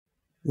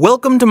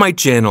Welcome to my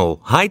channel,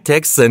 High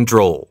Tech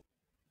Central.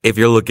 If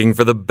you're looking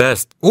for the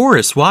best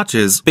Oris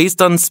watches based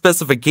on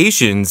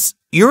specifications,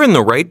 you're in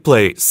the right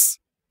place.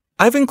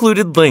 I've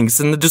included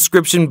links in the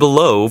description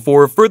below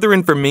for further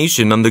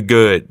information on the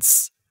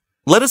goods.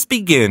 Let us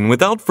begin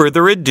without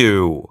further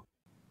ado.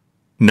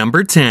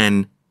 Number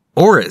 10.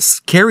 Oris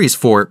Carries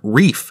for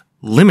Reef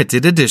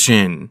Limited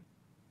Edition.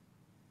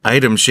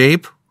 Item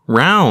shape,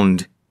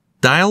 round.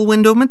 Dial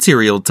window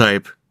material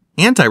type,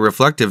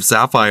 anti-reflective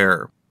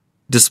sapphire.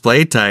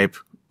 Display type,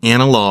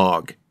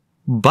 analog.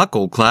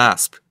 Buckle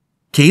clasp.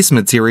 Case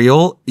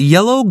material,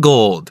 yellow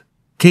gold.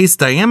 Case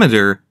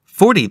diameter,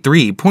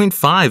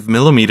 43.5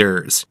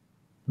 millimeters.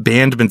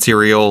 Band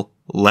material,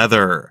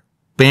 leather.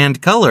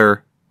 Band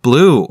color,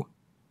 blue.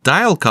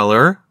 Dial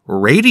color,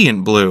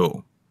 radiant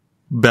blue.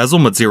 Bezel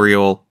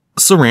material,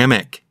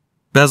 ceramic.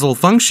 Bezel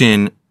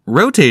function,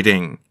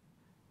 rotating.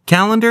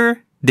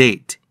 Calendar,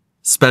 date.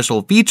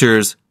 Special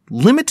features,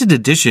 limited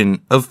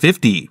edition of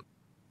 50.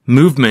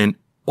 Movement,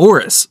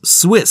 Oris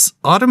Swiss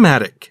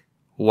Automatic.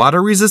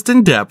 Water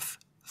resistant depth,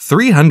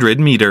 300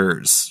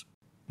 meters.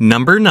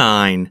 Number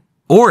 9.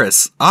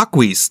 Oris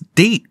Aquis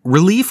Date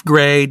Relief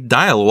Gray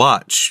Dial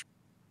Watch.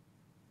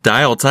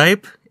 Dial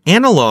type,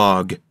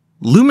 analog.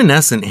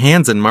 Luminescent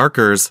hands and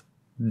markers.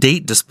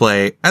 Date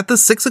display at the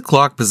 6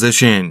 o'clock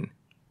position.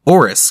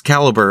 Oris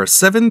Caliber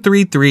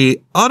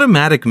 733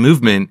 Automatic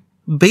Movement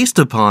based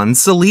upon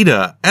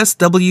Sellita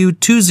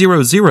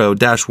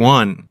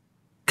SW200-1.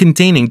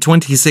 Containing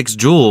 26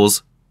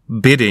 joules,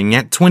 bidding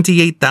at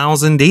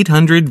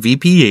 28,800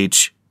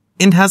 VPH,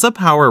 and has a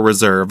power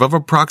reserve of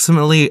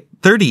approximately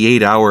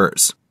 38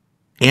 hours.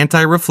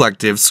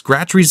 Anti-reflective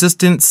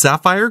scratch-resistant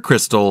sapphire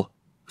crystal,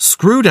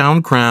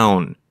 screw-down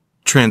crown,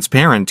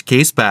 transparent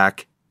case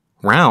back,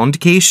 round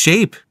case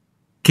shape.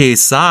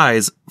 Case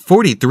size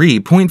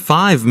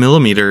 43.5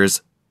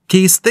 millimeters.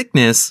 Case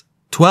thickness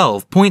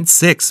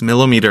 12.6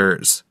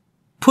 millimeters.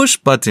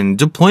 Push-button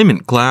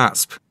deployment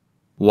clasp.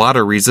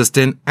 Water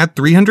resistant at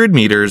 300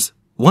 meters,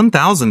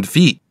 1,000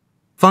 feet.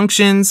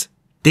 Functions,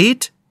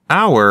 date,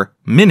 hour,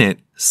 minute,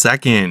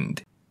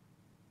 second.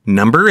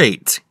 Number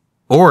 8.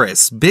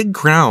 Oris Big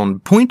Crown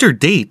Pointer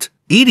Date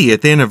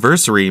 80th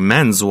Anniversary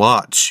Men's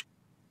Watch.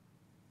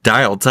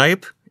 Dial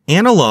type,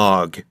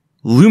 analog.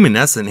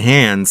 Luminescent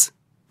hands.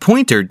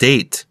 Pointer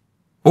date.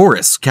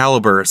 Oris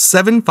Caliber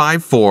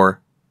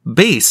 754.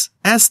 Base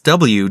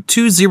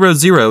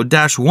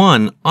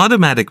SW200-1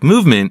 Automatic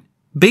Movement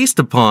based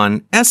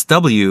upon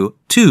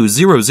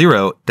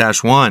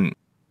SW200-1.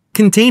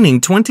 Containing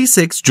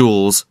 26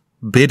 joules,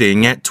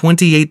 bidding at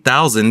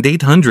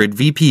 28,800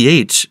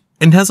 VPH,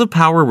 and has a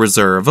power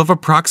reserve of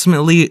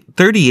approximately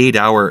 38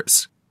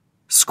 hours.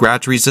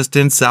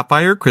 Scratch-resistant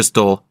sapphire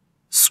crystal,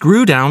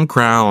 screw-down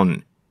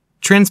crown,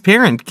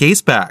 transparent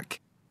case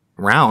back,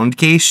 round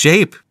case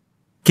shape.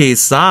 Case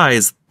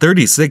size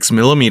 36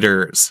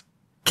 millimeters.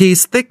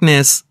 Case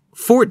thickness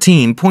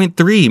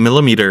 14.3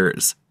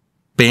 millimeters.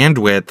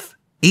 Bandwidth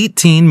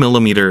 18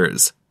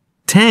 millimeters.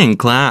 Tang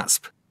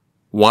clasp.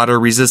 Water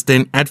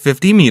resistant at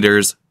 50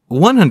 meters,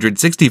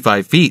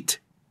 165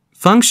 feet.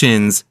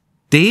 Functions,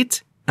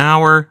 date,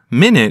 hour,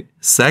 minute,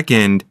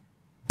 second.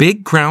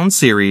 Big Crown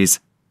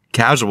Series,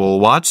 casual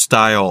watch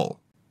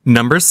style.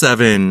 Number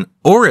 7.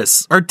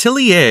 Oris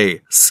Artelier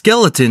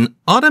Skeleton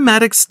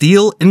Automatic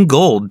Steel and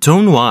Gold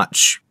Tone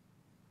Watch.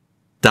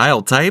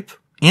 Dial type,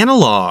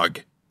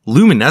 analog.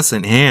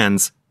 Luminescent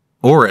hands.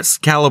 Oris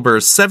Caliber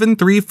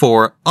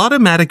 734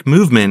 Automatic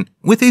Movement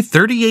with a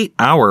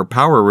 38-hour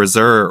power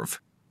reserve.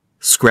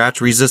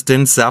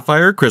 Scratch-resistant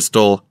sapphire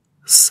crystal.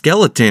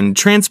 Skeleton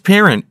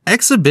transparent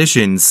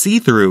exhibition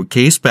see-through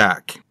case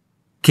back.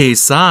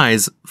 Case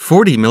size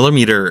 40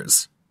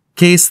 millimeters.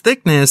 Case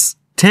thickness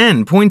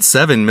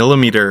 10.7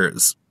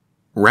 millimeters.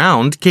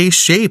 Round case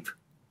shape.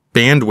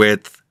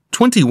 Bandwidth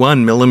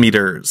 21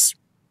 millimeters.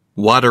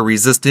 Water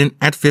resistant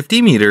at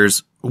 50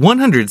 meters,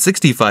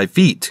 165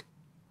 feet.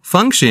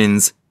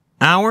 Functions,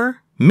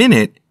 hour,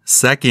 minute,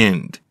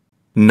 second.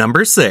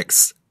 Number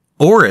 6.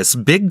 Oris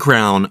Big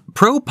Crown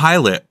Pro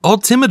Pilot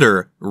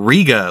Altimeter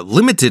Riga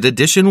Limited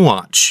Edition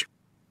Watch.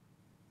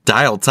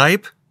 Dial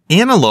type,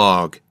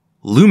 analog.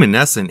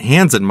 Luminescent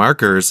hands and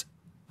markers.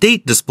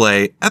 Date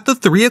display at the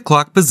 3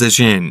 o'clock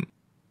position.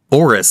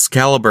 Oris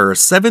Caliber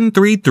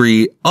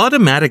 733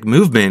 Automatic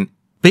Movement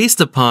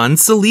based upon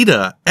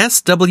Sellita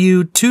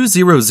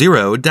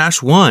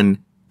SW200-1,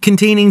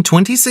 containing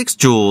 26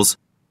 joules,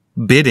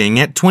 bidding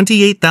at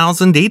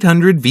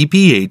 28,800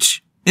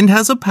 VPH, and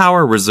has a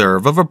power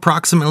reserve of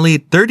approximately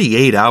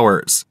 38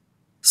 hours.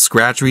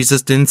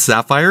 Scratch-resistant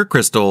sapphire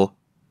crystal,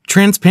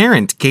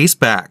 transparent case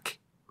back,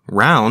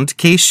 round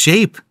case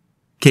shape.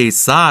 Case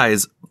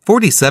size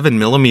 47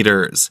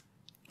 millimeters.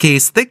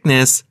 Case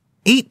thickness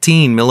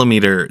 18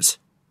 millimeters.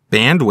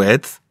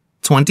 Bandwidth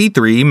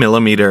 23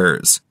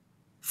 millimeters.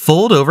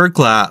 Fold over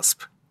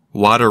clasp.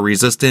 Water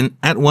resistant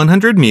at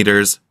 100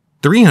 meters,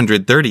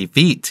 330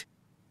 feet.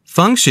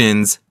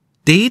 Functions,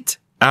 date,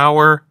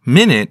 hour,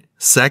 minute,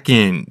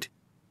 second.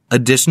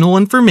 Additional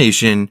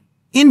information,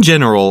 In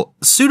general,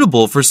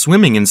 suitable for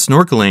swimming and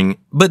snorkeling,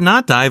 but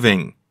not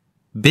diving.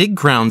 Big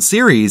Crown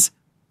Series,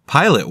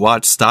 Pilot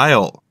Watch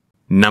Style.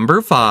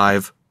 Number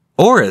 5.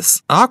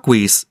 Oris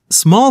Aquis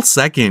Small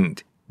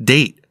Second.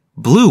 Date,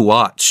 Blue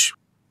Watch.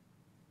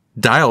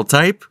 Dial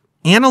type,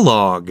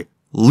 Analog.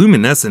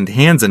 Luminescent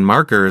hands and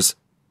markers.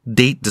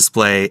 Date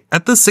display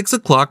at the 6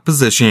 o'clock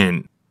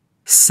position.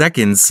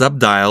 Second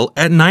subdial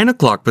at 9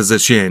 o'clock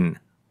position.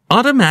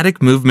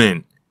 Automatic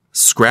movement.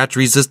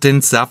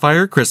 Scratch-resistant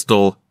sapphire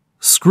crystal.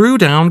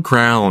 Screw-down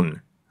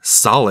crown.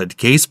 Solid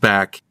case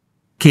back.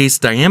 Case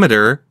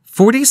diameter,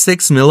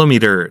 46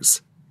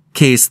 millimeters.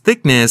 Case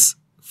thickness,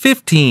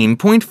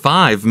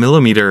 15.5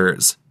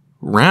 millimeters.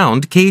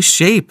 Round case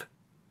shape.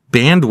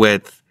 Band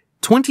width,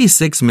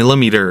 26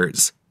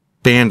 millimeters.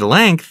 Band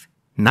length,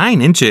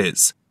 9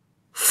 inches.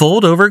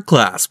 Fold over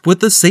clasp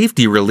with a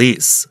safety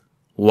release.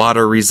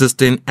 Water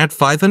resistant at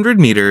 500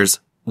 meters,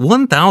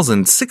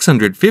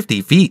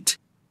 1,650 feet.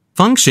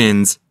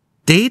 Functions,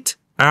 date,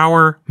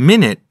 hour,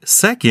 minute,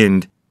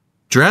 second.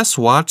 Dress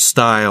watch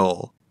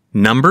style.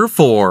 Number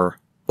 4.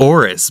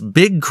 Oris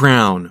Big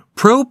Crown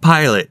Pro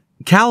Pilot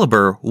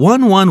Caliber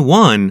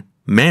 111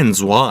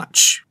 Men's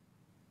Watch.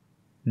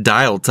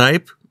 Dial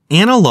type,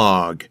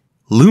 Analog.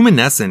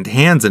 Luminescent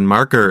hands and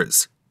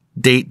markers.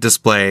 Date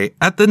display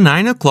at the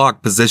 9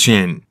 o'clock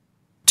position.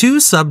 2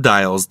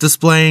 subdials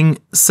displaying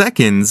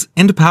seconds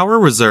and power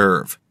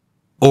reserve.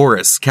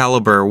 Oris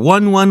Caliber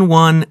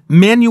 111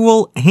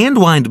 manual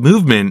hand-wind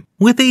movement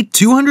with a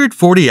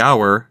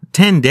 240-hour,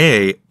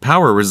 10-day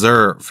power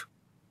reserve.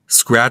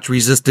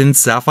 Scratch-resistant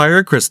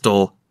sapphire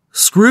crystal,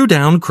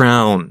 screw-down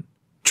crown.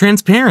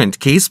 Transparent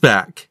case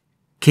back.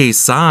 Case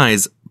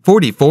size,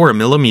 44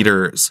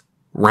 millimeters.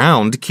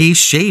 Round case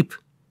shape.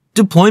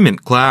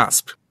 Deployment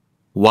clasp.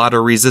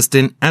 Water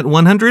resistant at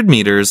 100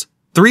 meters,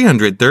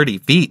 330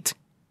 feet.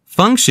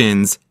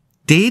 Functions,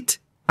 date,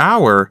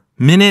 hour,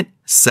 minute,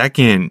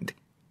 second.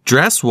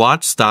 Dress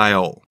watch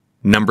style.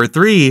 Number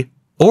 3.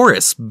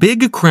 Oris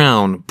Big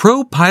Crown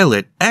Pro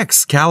Pilot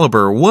X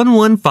Caliber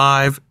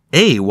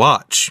 115A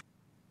Watch.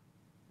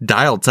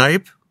 Dial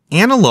type,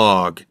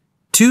 Analog.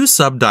 2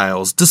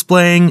 subdials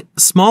displaying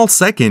small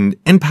second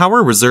and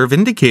power reserve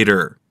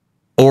indicator.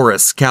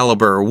 Oris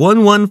Caliber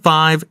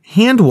 115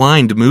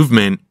 hand-wind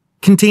movement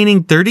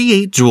containing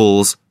 38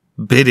 joules,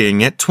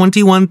 bidding at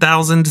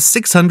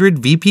 21,600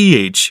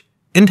 VPH,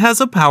 and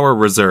has a power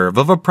reserve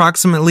of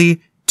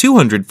approximately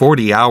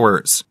 240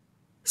 hours.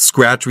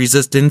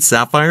 Scratch-resistant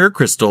sapphire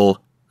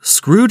crystal,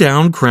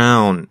 screw-down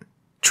crown.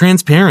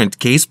 Transparent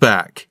case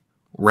back.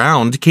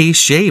 Round case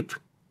shape.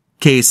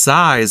 Case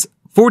size,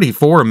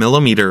 44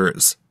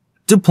 millimeters.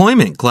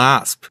 Deployment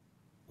clasp.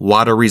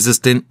 Water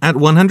resistant at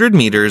 100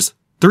 meters,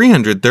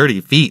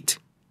 330 feet.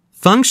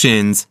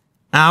 Functions,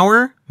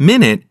 hour,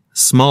 minute,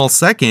 small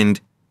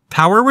second,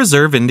 power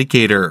reserve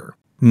indicator.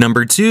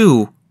 Number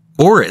 2.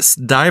 Oris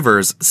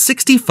Divers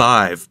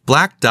 65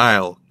 Black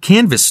Dial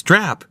Canvas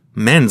Strap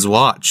Men's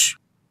Watch.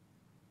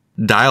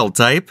 Dial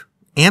type,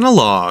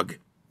 Analog.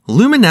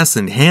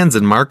 Luminescent hands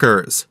and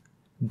markers.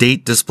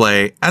 Date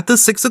display at the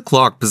 6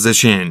 o'clock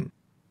position.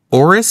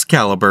 Oris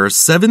Caliber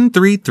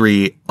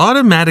 733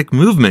 automatic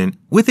movement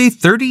with a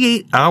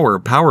 38-hour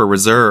power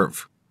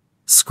reserve.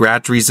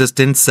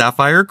 Scratch-resistant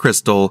sapphire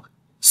crystal,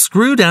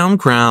 screw-down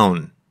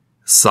crown.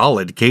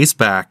 Solid case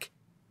back.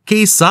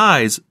 Case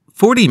size,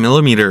 40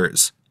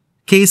 millimeters.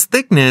 Case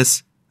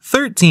thickness,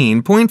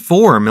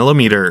 13.4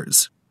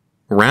 millimeters.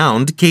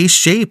 Round case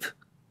shape.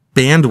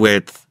 Band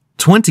width,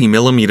 20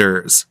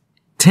 millimeters.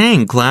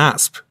 Tang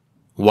clasp.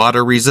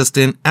 Water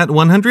resistant at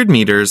 100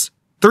 meters,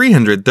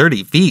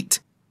 330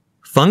 feet.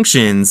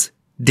 Functions,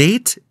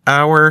 date,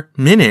 hour,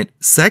 minute,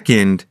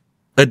 second.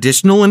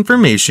 Additional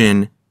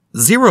information,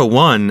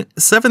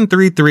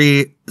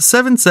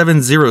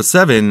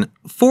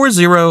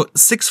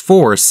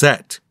 01-733-7707-4064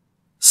 set.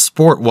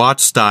 Sport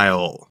watch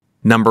style.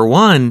 Number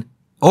 1.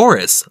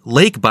 Oris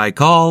Lake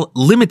Baikal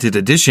Limited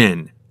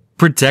Edition.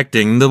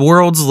 Protecting the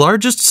world's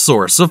largest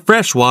source of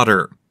fresh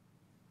water.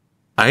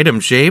 Item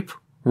shape,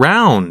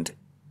 round.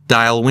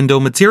 Dial window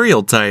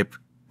material type,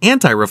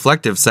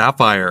 anti-reflective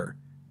sapphire.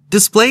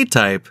 Display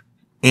type,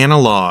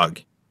 analog.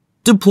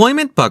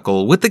 Deployment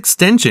buckle with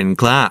extension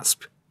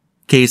clasp.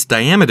 Case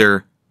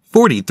diameter,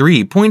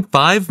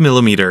 43.5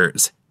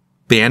 millimeters.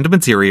 Band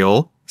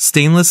material,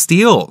 stainless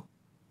steel.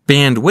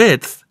 Band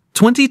width,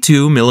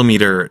 22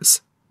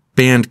 millimeters.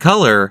 Band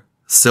color,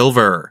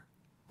 silver.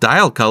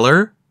 Dial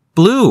color,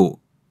 blue.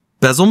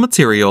 Bezel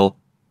material,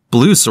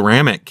 blue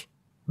ceramic.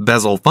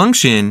 Bezel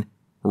function,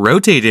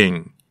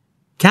 rotating.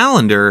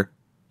 Calendar,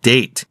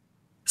 date.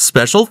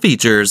 Special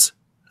features,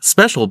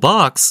 special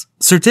box,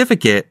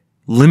 certificate,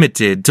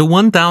 limited to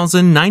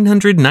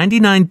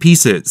 1,999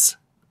 pieces.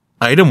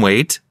 Item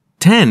weight,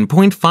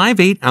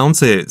 10.58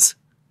 ounces.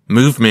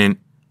 Movement,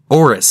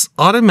 Oris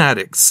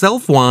automatic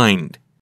self-wind.